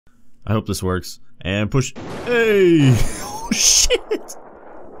I hope this works. And push. Hey! Oh shit!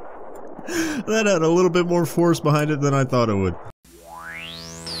 That had a little bit more force behind it than I thought it would.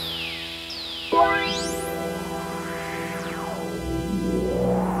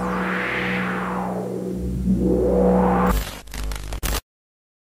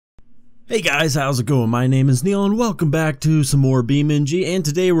 Hey guys, how's it going? My name is Neil and welcome back to some more BeamNG, and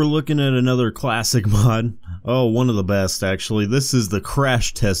today we're looking at another classic mod. Oh, one of the best actually. This is the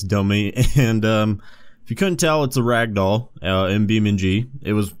crash test dummy, and if you couldn't tell, it's a Ragdoll in BeamNG.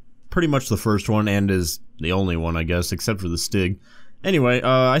 It was pretty much the first one and is the only one, I guess, except for the Stig. Anyway,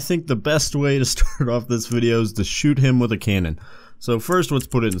 I think the best way to start off this video is to shoot him with a cannon. So first, let's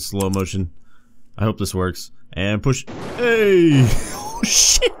put it in slow motion. I hope this works. And push. Hey! Oh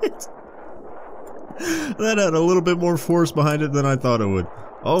shit! That had a little bit more force behind it than I thought it would.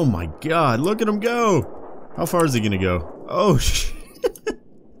 Oh my god, look at him go! How far is he gonna go? Oh shit!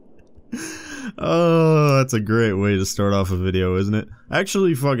 Oh, that's a great way to start off a video, isn't it?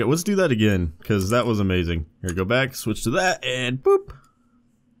 Actually, fuck it, let's do that again, because that was amazing. Here, go back, switch to that, and boop!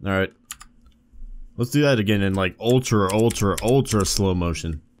 Alright. Let's do that again in like ultra slow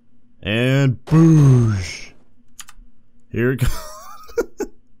motion. And boosh! Here it goes.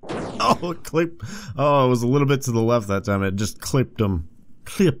 Oh, clip. Oh, it was a little bit to the left that time. It just clipped him.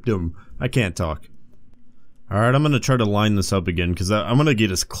 Clipped him. I can't talk. Alright, I'm gonna try to line this up again, because I'm gonna get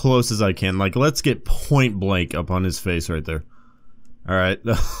as close as I can. Like, let's get point blank up on his face right there. Alright.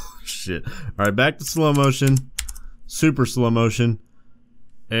 Oh, shit. Alright, back to slow motion. Super slow motion.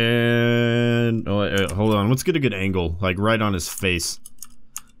 And... oh, wait, hold on. Let's get a good angle. Like, right on his face.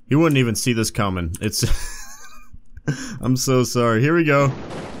 He wouldn't even see this coming. It's... I'm so sorry. Here we go.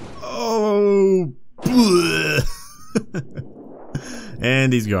 Oh,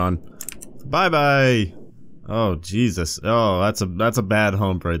 and he's gone. Bye bye. Oh Jesus. Oh, that's a bad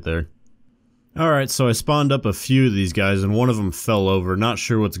hump right there. All right, so I spawned up a few of these guys, and one of them fell over. Not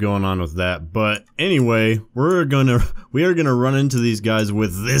sure what's going on with that, but anyway, we are gonna run into these guys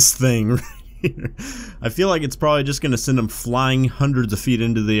with this thing right here. I feel like it's probably just gonna send them flying hundreds of feet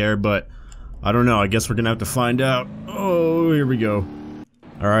into the air, but I don't know. I guess we're gonna have to find out. Oh, here we go.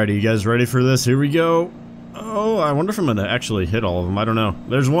 Alright, are you guys ready for this? Here we go. Oh, I wonder if I'm gonna actually hit all of them. I don't know.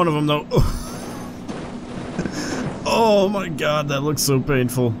 There's one of them, though. Oh my god, that looks so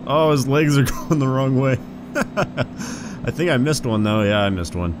painful. Oh, his legs are going the wrong way. I think I missed one, though. Yeah, I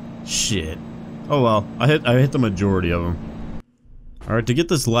missed one. Shit. Oh well, I hit the majority of them. Alright, to get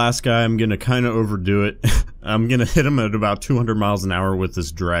this last guy, I'm gonna kinda overdo it. I'm gonna hit him at about 200 miles an hour with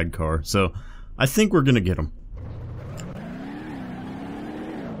this drag car. So, I think we're gonna get him.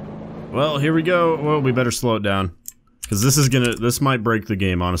 Well, here we go. Well, we better slow it down. Because this might break the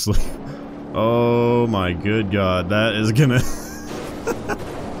game, honestly. Oh my good god, that is gonna...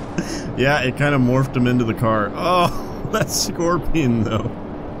 Yeah, it kind of morphed him into the car. Oh, that scorpion, though.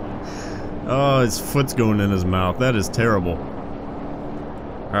 Oh, his foot's going in his mouth. That is terrible.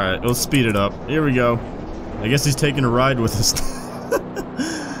 Alright, let's speed it up. Here we go. I guess he's taking a ride with us.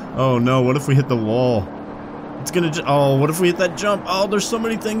 Oh no, what if we hit the wall? It's gonna oh, what if we hit that jump? Oh, there's so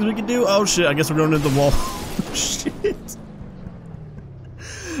many things we can do. Oh shit, I guess we're going into the wall. Shit.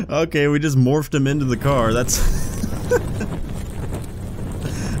 Okay, we just morphed him into the car. That's...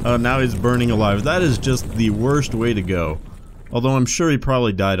 Oh, now he's burning alive. That is just the worst way to go. Although I'm sure he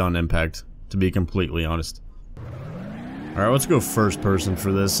probably died on impact, to be completely honest. Alright, let's go first person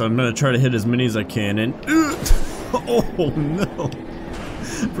for this. I'm gonna try to hit as many as I can, and... Oh no!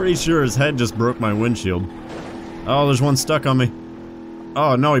 Pretty sure his head just broke my windshield. Oh, there's one stuck on me.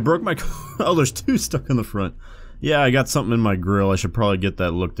 Oh no, he broke my... Oh, there's two stuck in the front. Yeah, I got something in my grill. I should probably get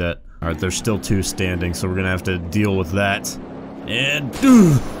that looked at. Alright, there's still two standing, so we're gonna have to deal with that. And...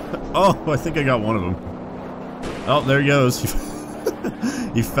 Oh, I think I got one of them. Oh, there he goes.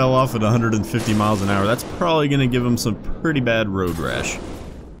 He fell off at 150 miles an hour. That's probably gonna give him some pretty bad road rash.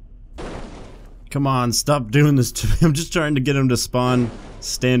 Come on, stop doing this to me. I'm just trying to get him to spawn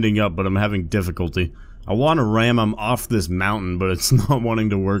standing up, but I'm having difficulty. I want to ram him off this mountain, but it's not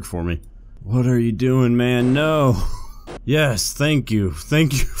wanting to work for me. What are you doing, man? No. Yes, thank you.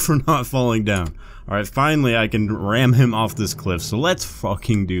 Thank you for not falling down. Alright, finally I can ram him off this cliff, so let's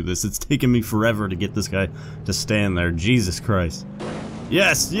fucking do this. It's taken me forever to get this guy to stand there. Jesus Christ.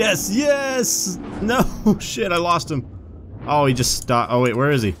 Yes, yes, yes! No, shit, I lost him. Oh, he just stopped. Oh, wait, where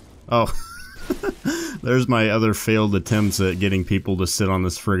is he? Oh. There's my other failed attempts at getting people to sit on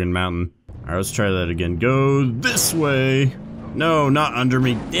this friggin' mountain. Alright, let's try that again. Go this way! No, not under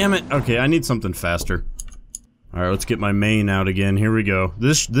me. Damn it! Okay, I need something faster. Alright, let's get my main out again. Here we go.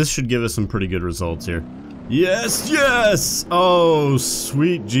 This should give us some pretty good results here. Yes, yes! Oh,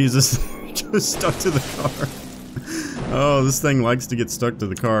 sweet Jesus. Just stuck to the car. Oh, this thing likes to get stuck to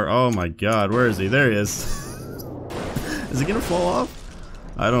the car. Oh my god, where is he? There he is. Is he gonna fall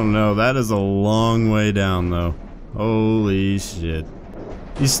off? I don't know. That is a long way down, though. Holy shit.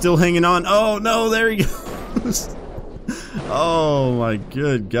 He's still hanging on. Oh no, there he goes. Oh my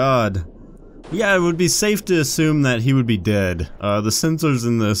good god. Yeah, it would be safe to assume that he would be dead. The sensors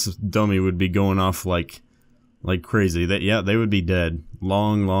in this dummy would be going off like crazy. Yeah, they would be dead.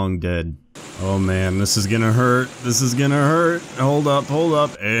 Long dead. Oh man, this is gonna hurt. This is gonna hurt. Hold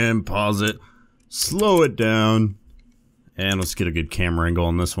up, and pause it. Slow it down. And let's get a good camera angle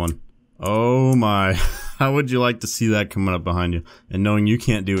on this one. Oh my. How would you like to see that coming up behind you? And knowing you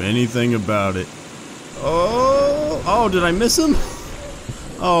can't do anything about it. Oh, did I miss him?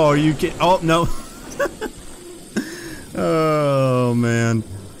 Oh, you can't. Oh, no. Oh man.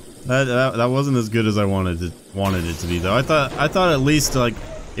 That wasn't as good as I wanted it to be, though. I thought at least like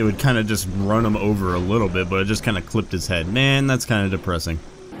it would kind of just run him over a little bit, but it just kind of clipped his head. Man, that's kind of depressing.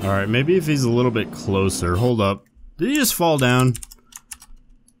 All right, maybe if he's a little bit closer. Hold up. Did he just fall down?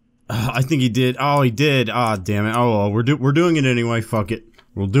 I think he did. Oh, he did. Ah, damn it. Oh, well, we're doing it anyway. Fuck it.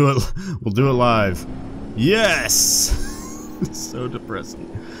 We'll do it. We'll do it live. Yes. So depressing.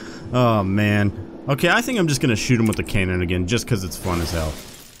 Oh man. Okay, I think I'm just gonna shoot him with the cannon again, just because it's fun as hell.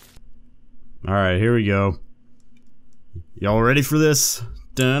 Alright, here we go. Y'all ready for this?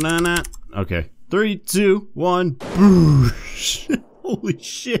 Da-na-na. Okay. 3, 2, 1. Boosh. Holy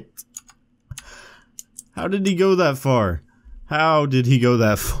shit. How did he go that far? How did he go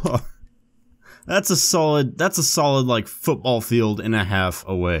that far? That's a solid like football field and a half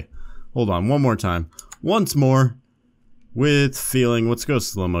away. Hold on, one more time. Once more. With feeling. Let's go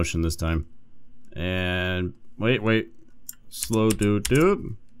slow motion this time. And wait. Slow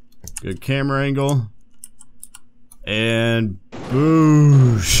do. Good camera angle. And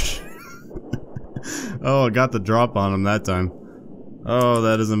boosh. Oh, I got the drop on him that time. Oh,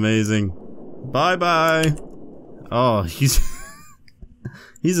 that is amazing. Bye. Oh, he's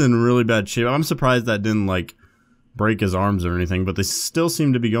in really bad shape. I'm surprised that didn't like break his arms or anything, but they still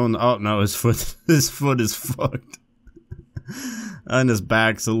seem to be going. Oh no, his foot is fucked. And his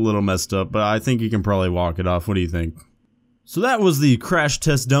back's a little messed up, but I think you can probably walk it off. What do you think? So that was the crash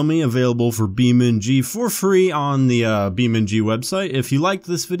test dummy available for BeamNG for free on the BeamNG website. If you liked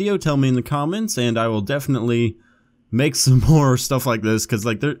this video, tell me in the comments, and I will definitely make some more stuff like this, because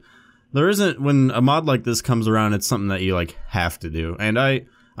like there isn't, when a mod like this comes around, it's something that you like have to do. And I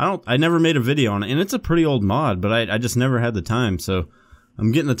never made a video on it, and it's a pretty old mod, but I just never had the time. So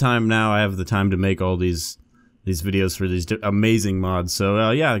I'm getting the time now. I have the time to make all these videos for these amazing mods.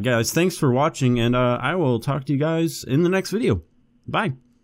 So yeah, guys, thanks for watching, and I will talk to you guys in the next video. Bye.